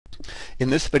In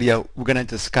this video, we're going to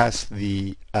discuss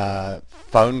the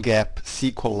Phonegap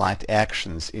SQlite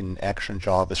actions in Action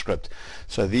JavaScript.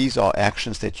 So these are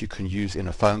actions that you can use in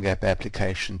a Phonegap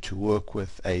application to work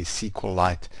with a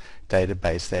SQlite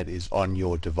database that is on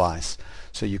your device.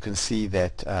 So you can see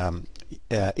that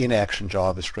in Action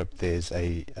JavaScript there's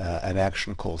an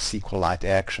action called SQlite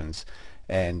actions,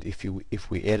 and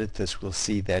if we edit this, we'll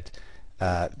see that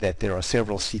there are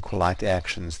several SQlite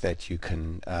actions that you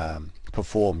can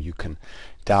perform. You can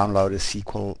download a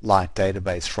SQlite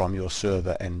database from your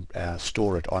server and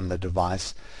store it on the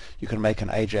device. You can make an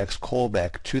Ajax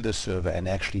callback to the server and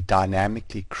actually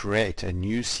dynamically create a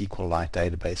new SQlite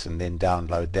database and then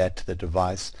download that to the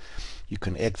device. You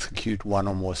can execute one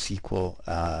or more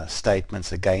SQL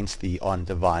statements against the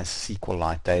on-device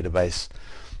SQlite database,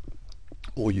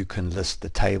 or you can list the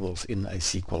tables in a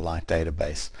SQlite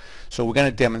database. So we're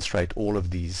going to demonstrate all of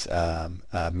these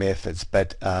methods,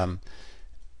 but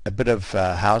a bit of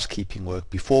housekeeping work.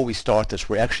 Before we start this,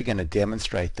 we're actually going to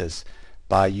demonstrate this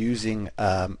by using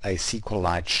a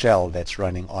SQlite shell that's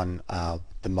running on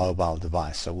the mobile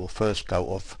device. So we'll first go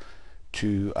off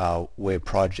to our web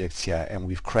projects here, and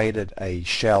we've created a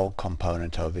shell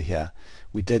component over here.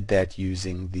 We did that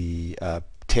using the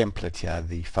template here,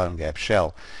 the Phonegap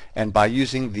shell, and by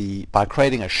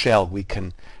creating a shell, we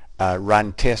can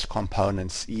run test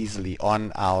components easily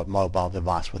on our mobile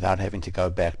device without having to go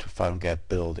back to Phonegap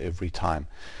build every time.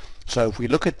 So if we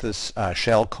look at this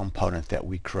shell component that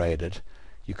we created,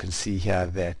 you can see here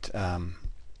that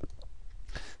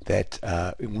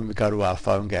when we go to our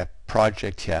Phonegap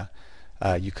project here,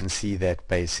 you can see that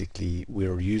basically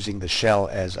we're using the shell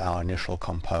as our initial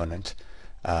component,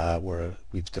 where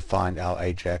we've defined our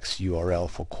Ajax URL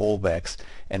for callbacks,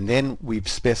 and then we've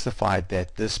specified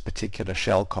that this particular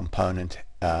shell component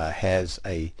has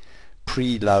a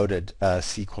preloaded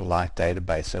SQlite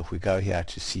database. So if we go here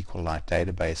to SQlite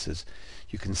databases,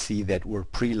 you can see that we're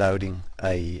preloading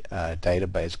a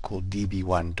database called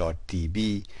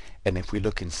db1.db, and if we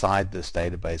look inside this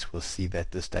database, we'll see that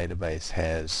this database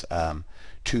has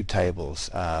two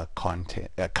tables,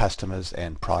 customers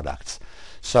and products.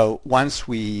 So once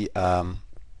we have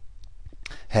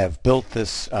built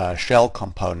this shell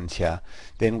component here,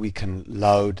 then we can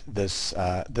load this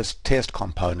test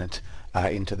component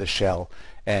into the shell,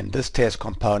 and this test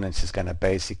component is going to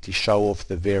basically show off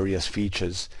the various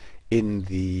features in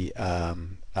the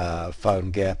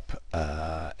Phonegap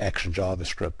Action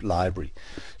JavaScript library.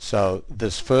 So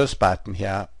this first button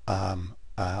here,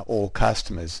 all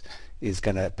customers, is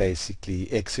going to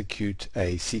basically execute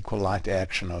a SQlite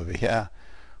action over here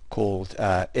called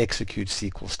execute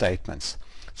SQL statements.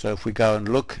 So if we go and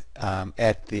look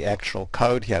at the actual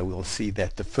code here, we'll see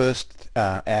that the first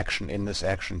action in this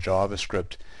Action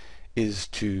JavaScript is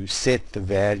to set the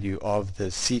value of the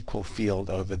SQL field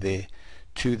over there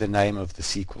to the name of the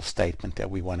SQL statement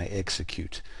that we want to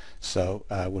execute. So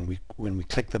when we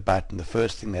click the button, the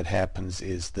first thing that happens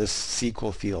is this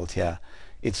SQL field here,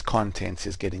 its contents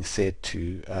is getting set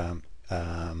to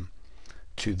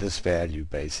this value,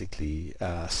 basically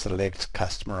select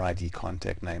customer ID,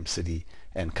 contact name, city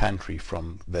and country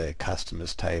from the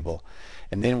customers table,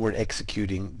 and then we're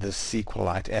executing this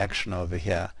SQlite action over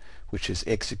here, which is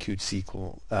execute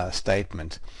SQL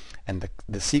statement, and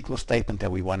the SQL statement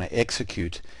that we want to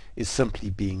execute is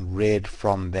simply being read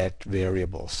from that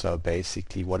variable. So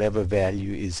basically whatever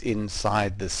value is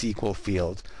inside the SQL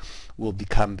field will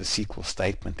become the SQL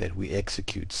statement that we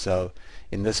execute. So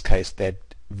in this case, that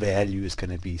value is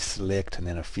going to be select and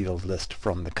then a field list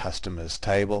from the customers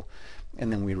table,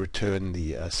 and then we return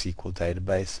the SQL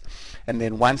database. And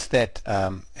then once that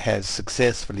has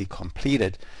successfully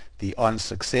completed, the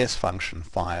onSuccess function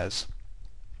fires,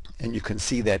 and you can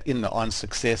see that in the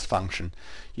onSuccess function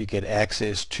you get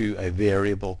access to a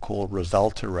variable called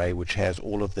result array, which has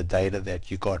all of the data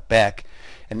that you got back,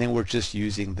 and then we're just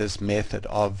using this method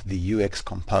of the UX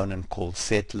component called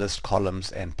set list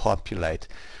columns and populate,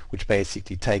 which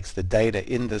basically takes the data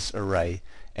in this array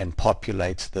and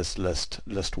populates this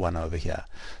list one over here.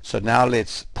 So now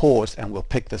let's pause, and we'll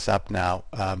pick this up now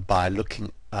by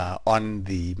looking on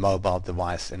the mobile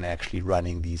device and actually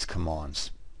running these commands.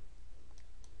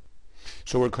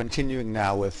 So we're continuing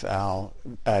now with our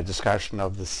discussion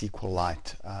of the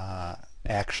SQlite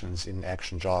actions in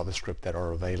Action JavaScript that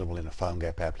are available in a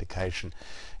Phonegap application.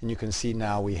 And you can see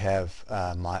now we have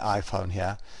my iPhone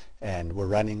here, and we're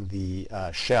running the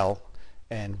shell,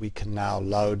 and we can now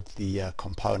load the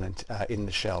component in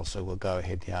the shell. So we'll go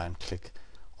ahead here and click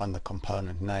on the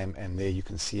component name, and there you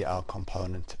can see our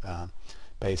component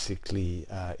basically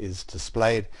is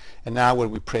displayed. And now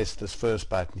when we press this first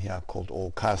button here called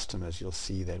all customers, you'll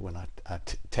see that when I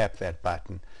tap that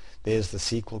button, There's the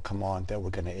SQL command that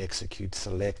we're going to execute,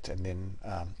 select, and then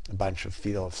a bunch of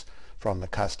fields from the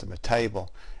customer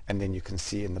table. And then you can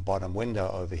see in the bottom window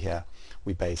over here,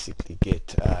 we basically get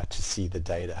to see the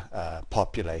data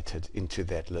populated into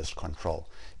that list control.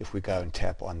 If we go and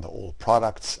tap on the All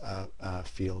Products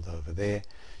field over there,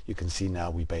 you can see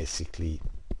now we basically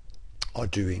are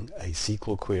doing a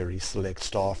SQL query, select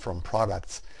star from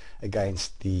products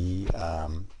against the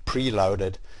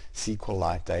preloaded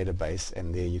SQlite database,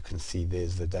 and there you can see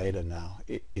there's the data now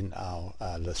in our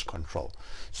list control.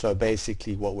 So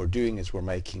basically what we're doing is we're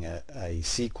making a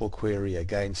SQL query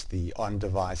against the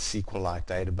on-device SQlite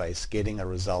database, getting a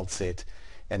result set,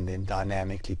 and then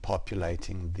dynamically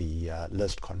populating the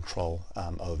list control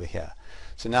over here.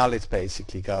 So now let's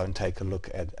basically go and take a look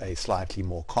at a slightly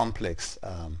more complex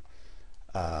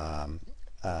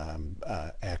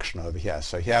action over here.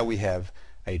 So here we have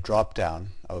a drop down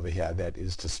over here that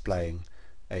is displaying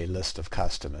a list of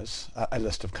customers, a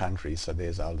list of countries. So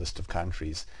there's our list of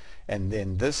countries, and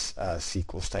then this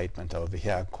SQL statement over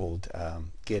here called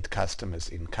get customers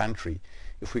in country.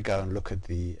 If we go and look at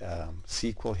the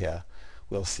SQL here,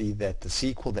 we'll see that the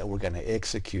SQL that we're going to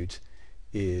execute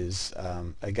is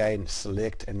again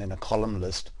select and then a column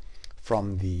list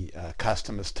from the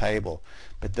customers table,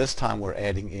 but this time we're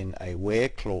adding in a where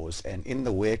clause, and in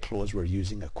the where clause we're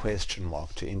using a question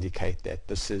mark to indicate that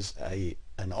this is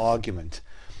an argument,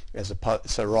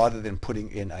 so rather than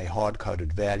putting in a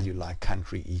hard-coded value like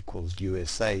country equals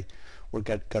USA, we're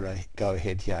going to go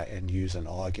ahead here and use an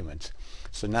argument.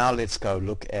 So now let's go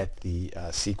look at the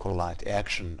SQlite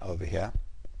action over here.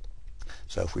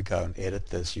 So if we go and edit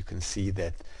this, you can see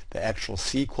that the actual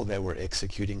SQL that we're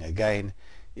executing again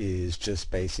is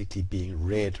just basically being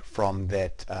read from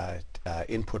that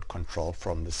input control,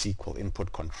 from the SQL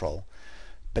input control.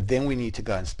 But then we need to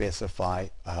go and specify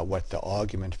what the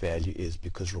argument value is,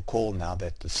 because recall now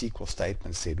that the SQL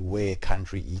statement said where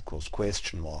country equals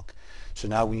question mark. So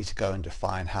now we need to go and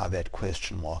define how that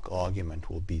question mark argument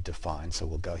will be defined. So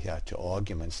we'll go here to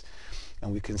arguments,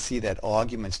 and we can see that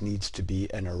arguments needs to be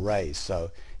an array.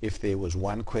 So if there was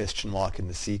one question mark in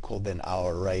the SQL, then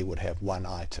our array would have one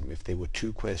item. If there were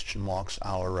two question marks,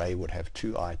 our array would have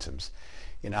two items.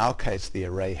 In our case, the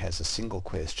array has a single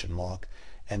question mark,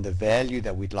 and the value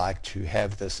that we'd like to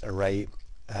have this array,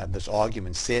 this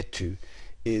argument set to,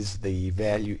 is the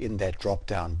value in that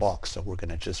drop-down box. So we're going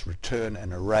to just return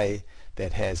an array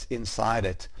that has inside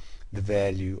it the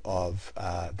value of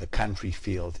the country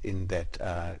field in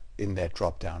that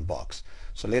drop-down box.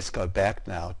 So let's go back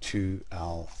now to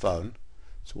our phone.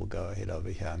 So we'll go ahead over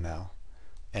here now,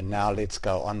 and now let's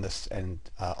go on this and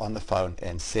on the phone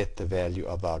and set the value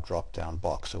of our drop-down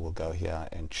box. So we'll go here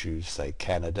and choose, say,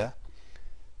 Canada,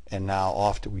 and now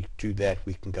after we do that,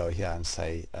 we can go here and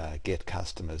say get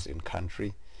customers in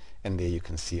country, and there you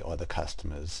can see are the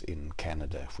customers in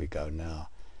Canada. If we go now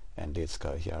and let's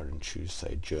go here and choose,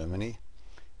 say, Germany,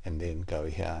 and then go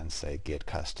here and say get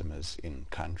customers in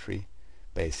country,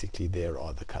 basically there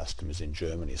are the customers in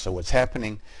Germany. So what's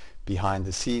happening behind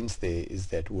the scenes there is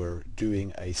that we're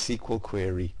doing a SQL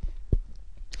query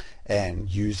and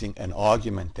using an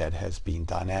argument that has been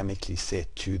dynamically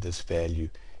set to this value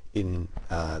in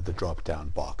the drop-down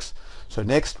box. So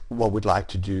next, what we'd like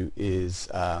to do is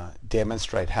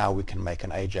demonstrate how we can make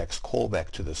an Ajax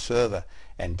callback to the server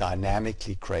and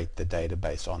dynamically create the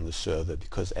database on the server,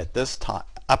 because at this time,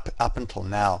 up until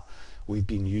now, we've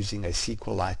been using a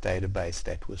SQlite database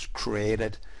that was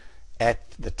created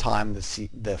at the time the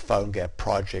Phonegap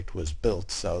project was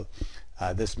built. So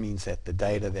this means that the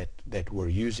data that we're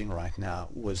using right now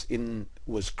was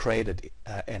created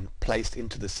and placed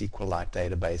into the SQlite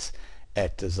database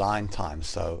at design time.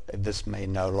 So this may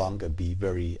no longer be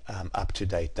very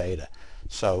up-to-date data.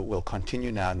 So we'll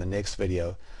continue now in the next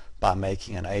video by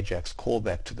making an Ajax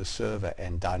callback to the server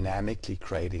and dynamically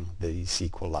creating the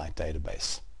SQlite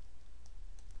database.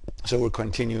 So we're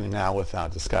continuing now with our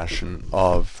discussion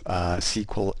of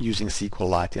using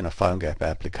SQlite in a Phonegap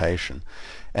application.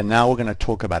 And now we're going to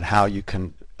talk about how you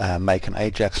can make an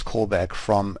Ajax callback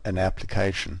from an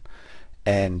application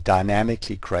and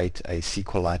dynamically create a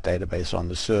SQlite database on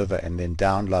the server and then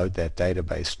download that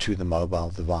database to the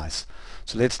mobile device.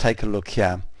 So let's take a look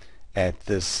here at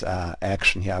this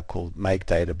action here called make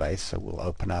database. So we'll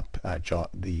open up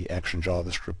the action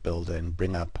JavaScript builder and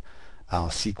bring up our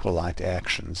SQlite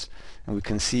actions, and we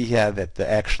can see here that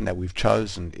the action that we've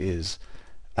chosen is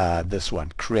this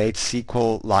one, create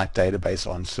SQlite database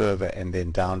on server and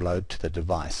then download to the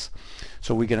device.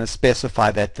 So we're going to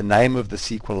specify that the name of the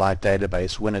SQLite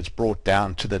database when it's brought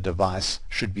down to the device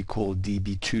should be called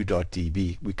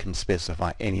db2.db. We can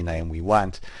specify any name we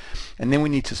want. And then we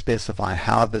need to specify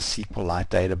how the SQLite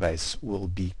database will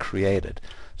be created.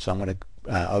 So I'm going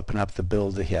to open up the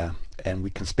builder here, and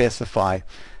we can specify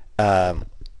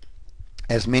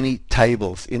as many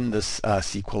tables in this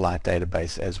SQLite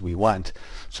database as we want.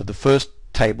 So the first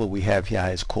table we have here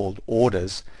is called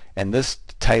orders, and this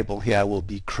table here will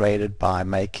be created by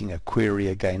making a query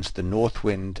against the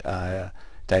Northwind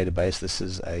database. This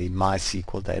is a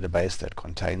MySQL database that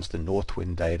contains the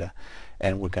Northwind data,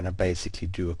 and we're going to basically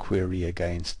do a query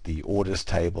against the orders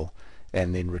table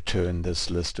and then return this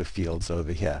list of fields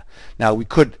over here. Now we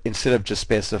could, instead of just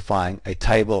specifying a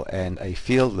table and a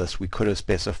field list, we could have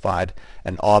specified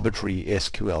an arbitrary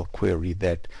SQL query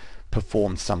that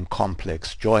performed some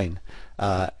complex join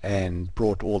and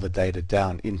brought all the data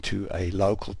down into a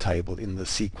local table in the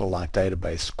SQLite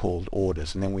database called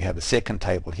orders. And then we have a second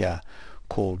table here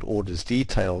called orders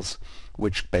details,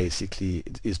 which basically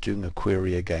is doing a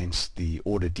query against the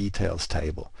order details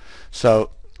table.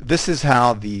 So this is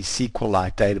how the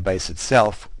SQLite database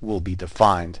itself will be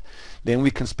defined. Then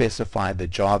we can specify the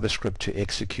JavaScript to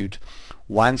execute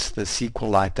once the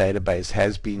SQLite database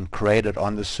has been created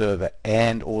on the server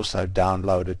and also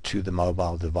downloaded to the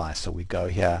mobile device. So we go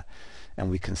here and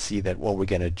we can see that what we're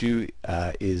going to do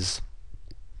is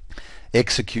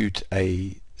execute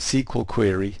a SQL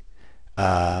query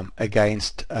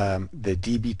against the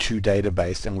DB2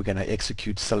 database, and we're going to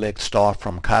execute select star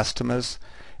from customers,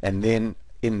 and then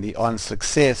in the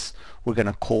onSuccess we're going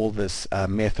to call this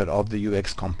method of the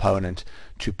UX component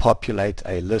to populate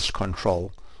a list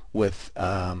control with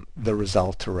the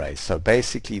result array. So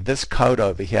basically this code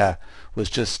over here was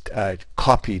just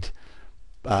copied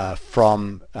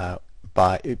from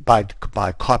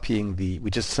by copying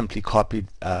we just simply copied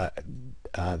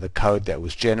the code that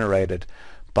was generated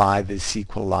by the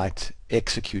SQLite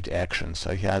execute action.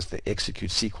 So here's the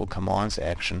execute SQL commands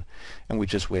action, and we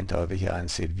just went over here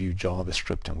and said view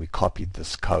JavaScript, and we copied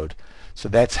this code. So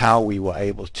that's how we were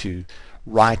able to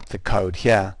write the code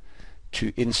here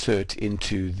to insert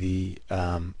into the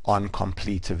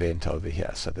onComplete event over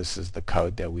here. So this is the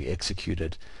code that we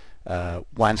executed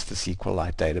once the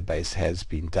SQLite database has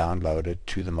been downloaded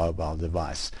to the mobile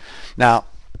device. Now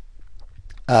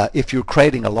if you're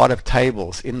creating a lot of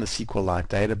tables in the SQLite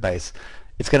database,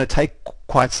 it's going to take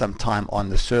quite some time on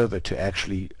the server to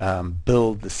actually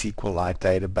build the SQLite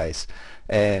database,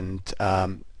 and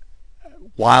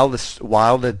while the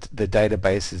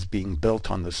database is being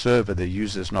built on the server, the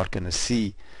user is not going to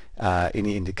see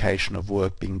any indication of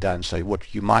work being done. So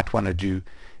what you might want to do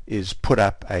is put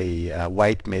up a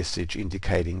wait message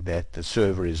indicating that the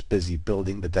server is busy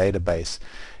building the database.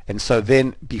 And so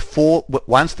then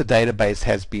once the database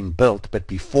has been built, but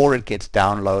before it gets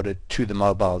downloaded to the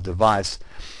mobile device,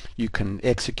 you can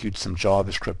execute some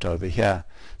JavaScript over here.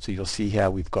 So you'll see here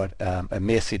we've got a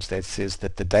message that says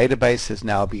that the database has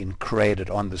now been created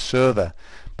on the server,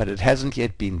 but it hasn't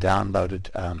yet been downloaded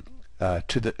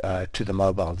to the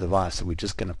mobile device. So we're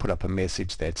just going to put up a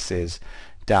message that says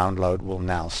download will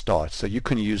now start. So you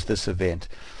can use this event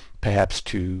perhaps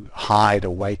to hide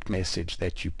a wait message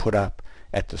that you put up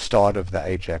at the start of the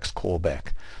Ajax callback.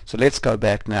 So let's go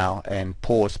back now and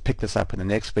pick this up in the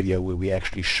next video where we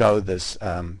actually show this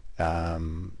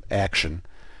action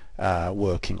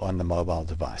working on the mobile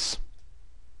device.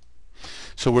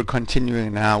 So we're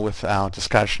continuing now with our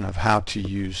discussion of how to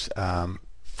use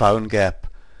Phonegap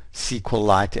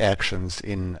SQlite actions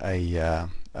in a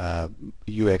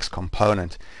UX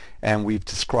component, and we've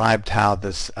described how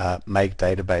this make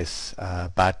database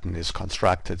button is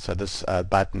constructed. So this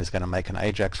button is going to make an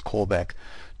Ajax callback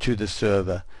to the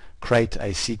server, create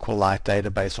a SQLite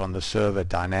database on the server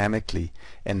dynamically,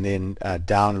 and then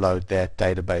download that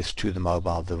database to the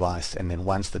mobile device. And then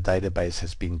once the database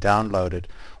has been downloaded,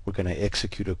 we're going to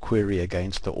execute a query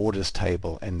against the orders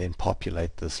table and then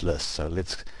populate this list. So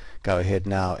let's go ahead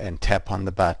now and tap on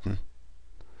the button.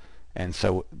 And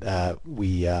so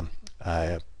we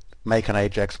make an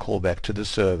Ajax callback to the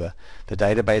server. The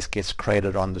database gets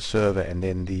created on the server, and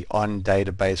then the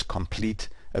onDatabase complete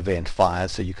event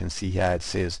fires. So you can see here it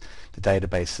says the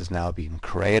database has now been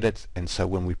created, and so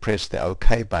when we press the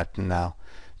OK button now,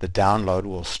 the download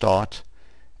will start.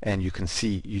 And you can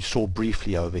see, you saw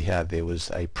briefly over here, there was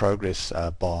a progress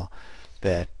bar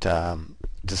that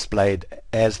displayed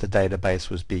as the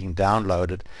database was being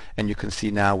downloaded, and you can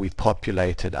see now we've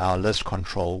populated our list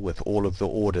control with all of the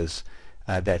orders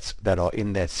that are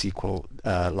in that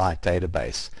SQLite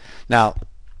database. Now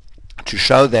to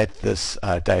show that this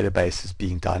database is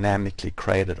being dynamically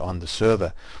created on the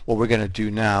server, what we're going to do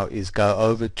now is go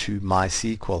over to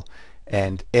MySQL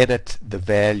and edit the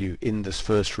value in this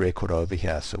first record over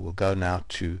here. So we'll go now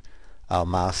to our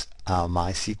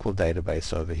MySQL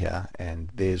database over here, and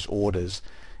there's orders,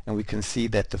 and we can see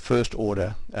that the first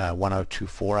order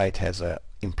 10248 has a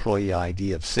employee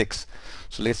ID of 6.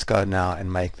 So let's go now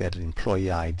and make that an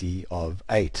employee ID of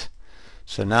 8.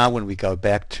 So now when we go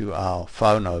back to our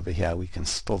phone over here, we can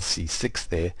still see 6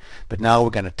 there, but now we're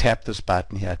going to tap this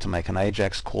button here to make an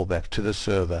Ajax call back to the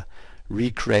server,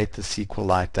 recreate the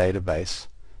SQlite database.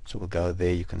 So we'll go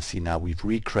there. You can see now we've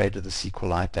recreated the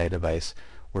SQlite database.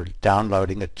 We're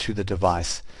downloading it to the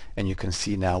device, and you can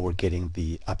see now we're getting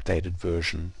the updated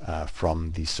version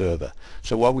from the server.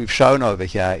 So what we've shown over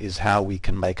here is how we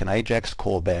can make an Ajax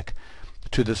callback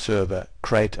to the server,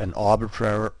 create an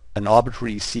arbitrary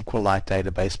SQlite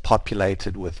database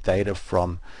populated with data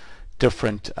from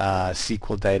different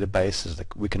SQL databases.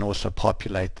 We can also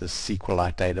populate the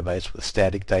SQlite database with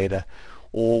static data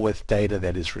or with data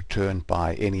that is returned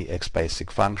by any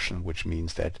XBasic function, which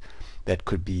means that that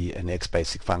could be an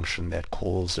XBasic function that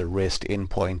calls a REST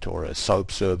endpoint or a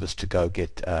SOAP service to go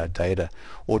get data,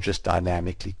 or just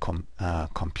dynamically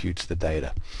computes the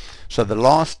data. So the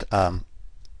last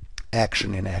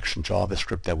action in Action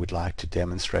JavaScript that we'd like to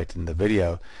demonstrate in the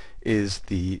video is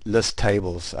the list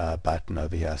tables button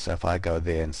over here. So if I go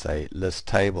there and say list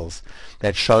tables,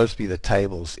 that shows me the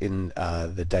tables in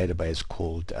the database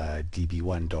called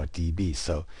db1.db.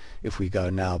 So if we go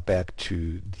now back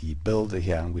to the builder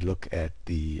here and we look at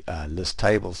the list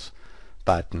tables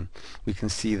button, we can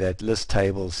see that list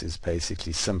tables is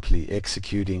basically simply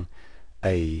executing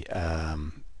a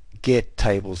get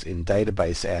tables in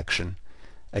database action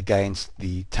against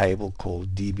the table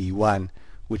called db1,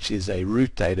 which is a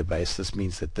root database. This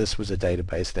means that this was a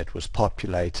database that was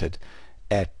populated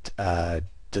at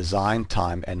design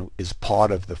time and is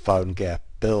part of the Phonegap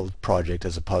build project,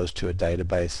 as opposed to a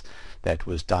database that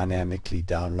was dynamically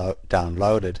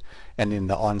downloaded, and in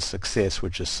the on success we're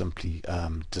just simply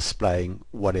displaying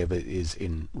whatever is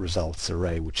in results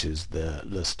array, which is the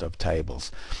list of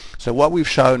tables. So what we've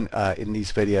shown in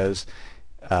these videos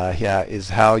here is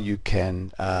how you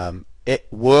can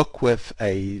work with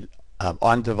a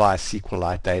on-device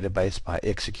SQlite database by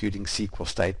executing SQL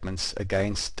statements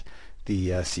against the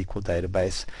SQL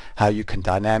database, how you can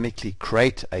dynamically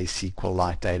create a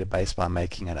SQlite database by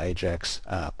making an Ajax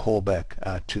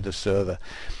callback to the server.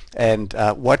 And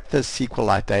what the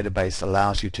SQlite database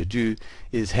allows you to do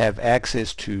is have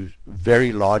access to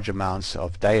very large amounts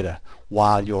of data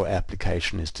while your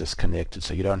application is disconnected,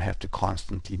 so you don't have to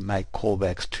constantly make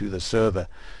callbacks to the server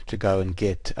to go and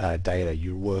get data.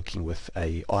 You're working with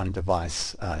a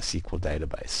on-device SQL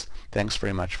database. Thanks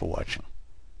very much for watching.